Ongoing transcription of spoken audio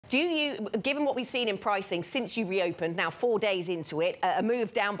Do you, given what we've seen in pricing since you reopened, now 4 days into it, a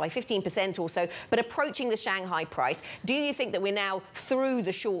move down by 15% or so, but approaching the Shanghai price, do you think that we're now through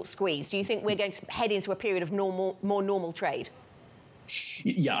the short squeeze? Do you think we're going to head into a period of more normal trade?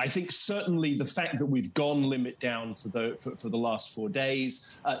 Yeah, I think certainly the fact that we've gone limit down for the last 4 days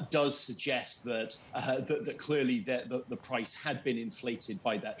does suggest that that clearly the price had been inflated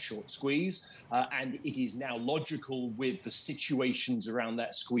by that short squeeze, and it is now logical, with the situations around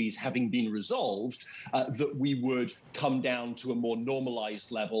that squeeze having been resolved, that we would come down to a more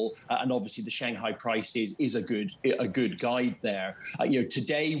normalized level, and obviously the Shanghai price is a good guide there.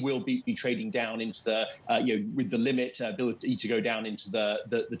 Today we'll be trading down into the with the limit ability to go down into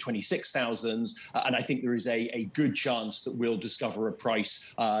the 26,000s, and I think there is a good chance that we'll discover a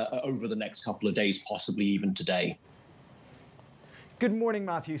price over the next couple of days, possibly even today. Good morning,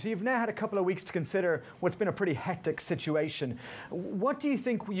 Matthew. So you've now had a couple of weeks to consider what's been a pretty hectic situation. What do you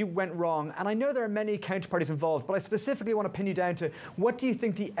think you went wrong? And I know there are many counterparties involved, but I specifically want to pin you down to what do you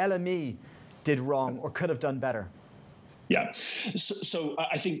think the LME did wrong or could have done better? Yeah, so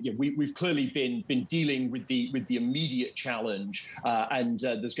I think we've clearly been dealing with the immediate challenge, and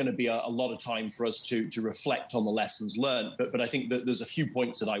there's going to be a lot of time for us to reflect on the lessons learned. But I think that there's a few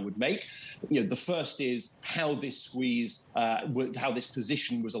points that I would make. The first is how this squeeze, how this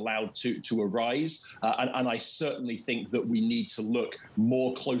position was allowed to arise, and I certainly think that we need to look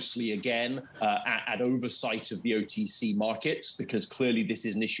more closely again at oversight of the OTC markets, because clearly this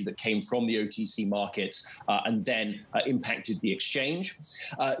is an issue that came from the OTC markets and then impacted the exchange.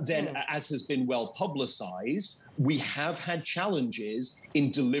 Then, as has been well publicized, we have had challenges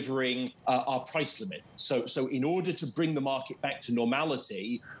in delivering our price limit. So in order to bring the market back to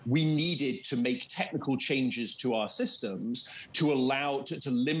normality, we needed to make technical changes to our systems to allow to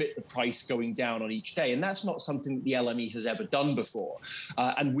limit the price going down on each day. And that's not something that the LME has ever done before.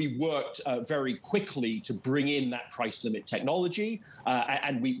 And we worked very quickly to bring in that price limit technology.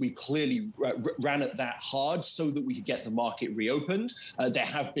 And we clearly ran at that hard so that we could get the market reopened. There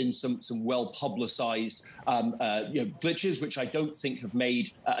have been some well-publicized glitches, which I don't think have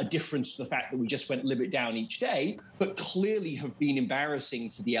made a difference to the fact that we just went limit down each day, but clearly have been embarrassing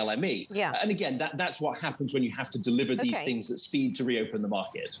for the LME. Yeah. And again, that's what happens when you have to deliver these things at speed to reopen the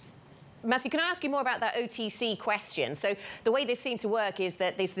market. Matthew, can I ask you more about that OTC question? So the way this seemed to work is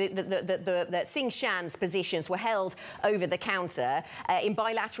that that Tsingshan's positions were held over the counter in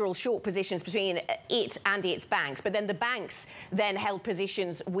bilateral short positions between it and its banks, but then the banks then held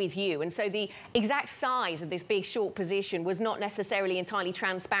positions with you. And so the exact size of this big short position was not necessarily entirely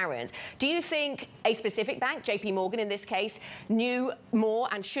transparent. Do you think a specific bank, JP Morgan in this case, knew more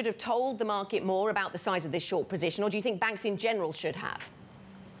and should have told the market more about the size of this short position, or do you think banks in general should have?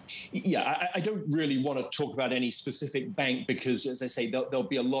 Yeah, I don't really want to talk about any specific bank because, as I say, there'll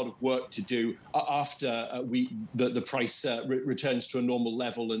be a lot of work to do after the price returns to a normal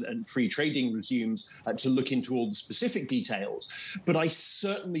level and free trading resumes to look into all the specific details. But I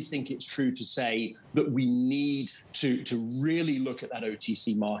certainly think it's true to say that we need to really look at that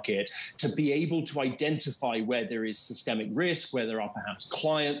OTC market to be able to identify where there is systemic risk, where there are perhaps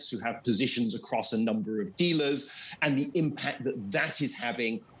clients who have positions across a number of dealers, and the impact that is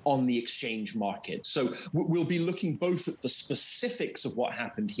having on the exchange market. So we'll be looking both at the specifics of what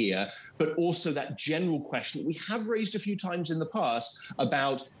happened here, but also that general question that we have raised a few times in the past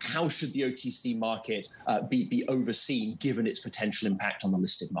about how should the OTC market be overseen given its potential impact on the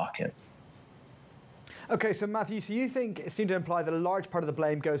listed market. Okay, so Matthew, so you seem to imply that a large part of the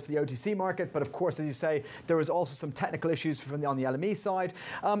blame goes to the OTC market, but of course, as you say, there was also some technical issues on the LME side.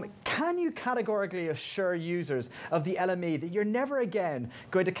 Can you categorically assure users of the LME that you're never again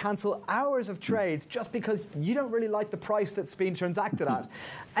going to cancel hours of trades just because you don't really like the price that's being transacted at?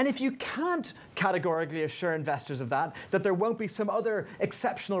 And if you can't categorically assure investors of that there won't be some other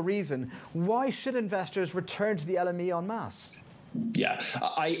exceptional reason, why should investors return to the LME en masse? Yeah,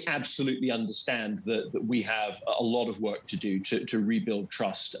 I absolutely understand that we have a lot of work to do to rebuild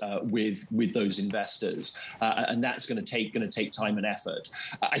trust with those investors, and that's going to take time and effort.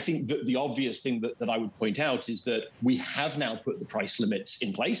 I think that the obvious thing that I would point out is that we have now put the price limits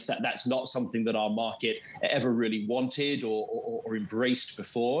in place. That's not something that our market ever really wanted or embraced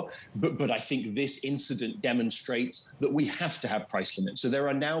before, but I think this incident demonstrates that we have to have price limits. So there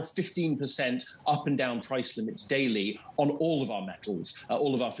are now 15% up and down price limits daily on all of our our metals,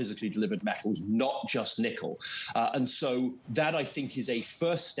 all of our physically delivered metals, not just nickel. And so that, I think, is a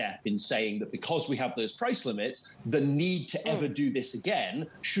first step in saying that because we have those price limits, the need to ever do this again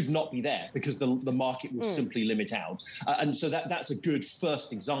should not be there, because the market will simply limit out. And so that's a good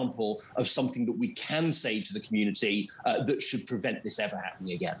first example of something that we can say to the community that should prevent this ever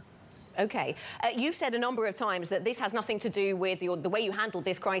happening again. Okay. You've said a number of times that this has nothing to do with the way you handled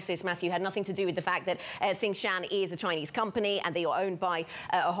this crisis, Matthew, had nothing to do with the fact that Tsingshan is a Chinese company and they are owned by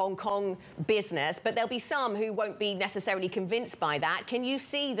a Hong Kong business. But there'll be some who won't be necessarily convinced by that. Can you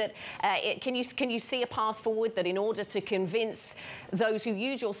see that? Can you see a path forward that in order to convince those who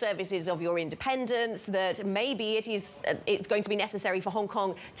use your services of your independence that maybe it's going to be necessary for Hong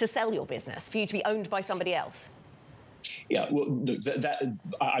Kong to sell your business, for you to be owned by somebody else? Yeah, well,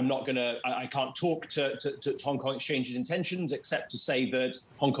 I'm not going to, I can't talk to Hong Kong Exchange's intentions, except to say that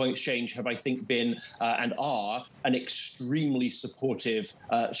Hong Kong Exchange have, I think, been and are an extremely supportive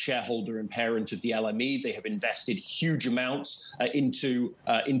shareholder and parent of the LME. They have invested huge amounts into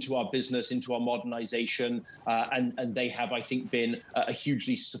our business, into our modernization, and they have, I think, been a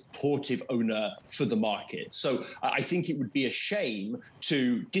hugely supportive owner for the market. So I think it would be a shame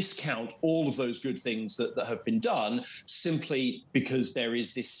to discount all of those good things that have been done simply because there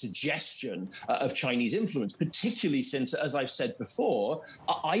is this suggestion of Chinese influence, particularly since, as I've said before,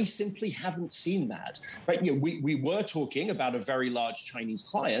 I simply haven't seen that. Right? You know, we were talking about a very large Chinese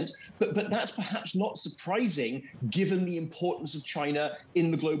client, but that's perhaps not surprising given the importance of China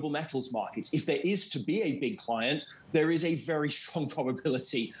in the global metals markets. If there is to be a big client, there is a very strong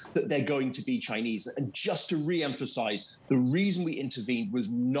probability that they're going to be Chinese. And just to re-emphasize, the reason we intervened was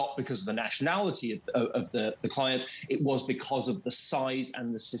not because of the nationality of the client. It was because of the size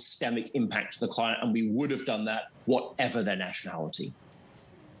and the systemic impact to the client, and we would have done that whatever their nationality.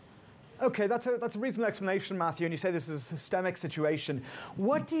 Okay, that's a reasonable explanation, Matthew, and you say this is a systemic situation.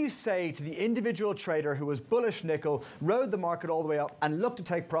 What do you say to the individual trader who was bullish nickel, rode the market all the way up and looked to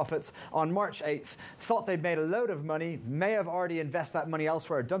take profits on March 8th, thought they'd made a load of money, may have already invested that money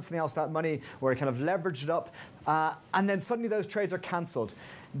elsewhere, done something else with that money, where he kind of leveraged it up, and then suddenly those trades are cancelled?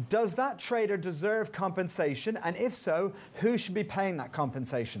 Does that trader deserve compensation? And if so, who should be paying that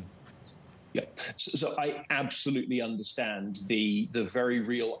compensation? Yeah. So I absolutely understand the very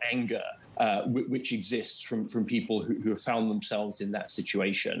real anger which exists from people who have found themselves in that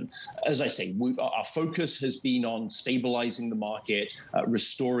situation. As I say, our focus has been on stabilizing the market,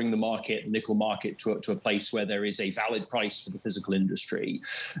 restoring the market, nickel market, to a place where there is a valid price for the physical industry.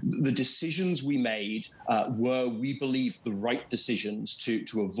 The decisions we made were, we believe, the right decisions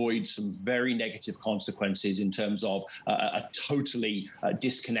to avoid some very negative consequences in terms of a totally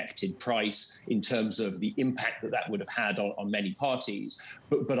disconnected price, in terms of the impact that would have had on many parties.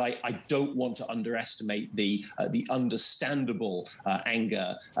 But I don't want to underestimate the understandable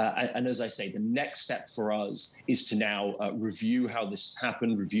anger. And as I say, the next step for us is to now review how this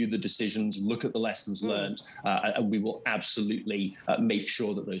happened, review the decisions, look at the lessons learned, and we will absolutely make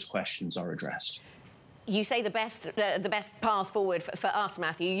sure that those questions are addressed. You say the best path forward for us,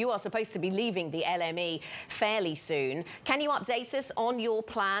 Matthew. You are supposed to be leaving the LME fairly soon. Can you update us on your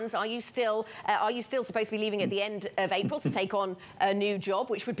plans? Are you still supposed to be leaving at the end of April to take on a new job,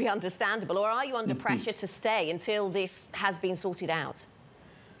 which would be understandable, or are you under pressure to stay until this has been sorted out?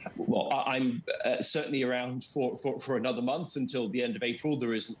 Well, I'm certainly around for another month until the end of April.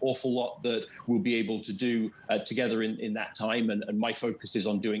 There is an awful lot that we'll be able to do together in that time. And my focus is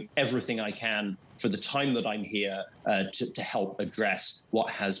on doing everything I can for the time that I'm here to help address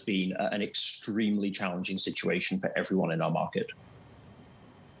what has been an extremely challenging situation for everyone in our market.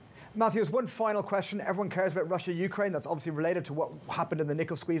 Matthew, there's one final question. Everyone cares about Russia-Ukraine. That's obviously related to what happened in the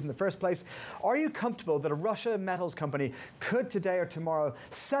nickel squeeze in the first place. Are you comfortable that a Russia metals company could today or tomorrow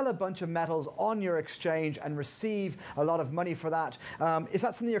sell a bunch of metals on your exchange and receive a lot of money for that? Is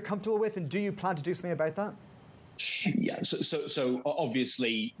that something you're comfortable with, and do you plan to do something about that? Yeah, so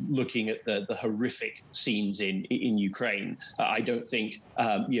obviously, looking at the horrific scenes in Ukraine, I don't think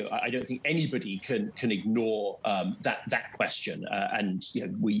I don't think anybody can ignore that question. And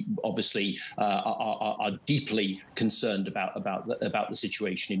we obviously are deeply concerned about the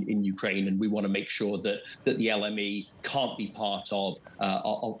situation in Ukraine, and we want to make sure that the LME can't be part of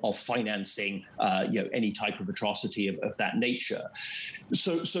financing any type of atrocity of that nature.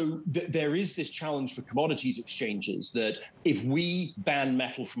 So there is this challenge for commodities exchanges exchanges that if we ban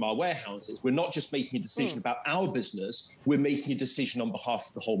metal from our warehouses, we're not just making a decision about our business, we're making a decision on behalf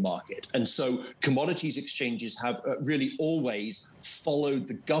of the whole market. And so commodities exchanges have really always followed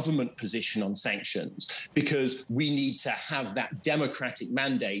the government position on sanctions, because we need to have that democratic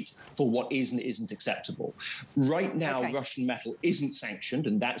mandate for what is and isn't acceptable. Right now, Russian metal isn't sanctioned,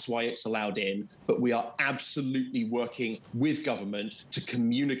 and that's why it's allowed in, but we are absolutely working with government to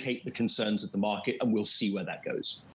communicate the concerns of the market, and we'll see where that goes.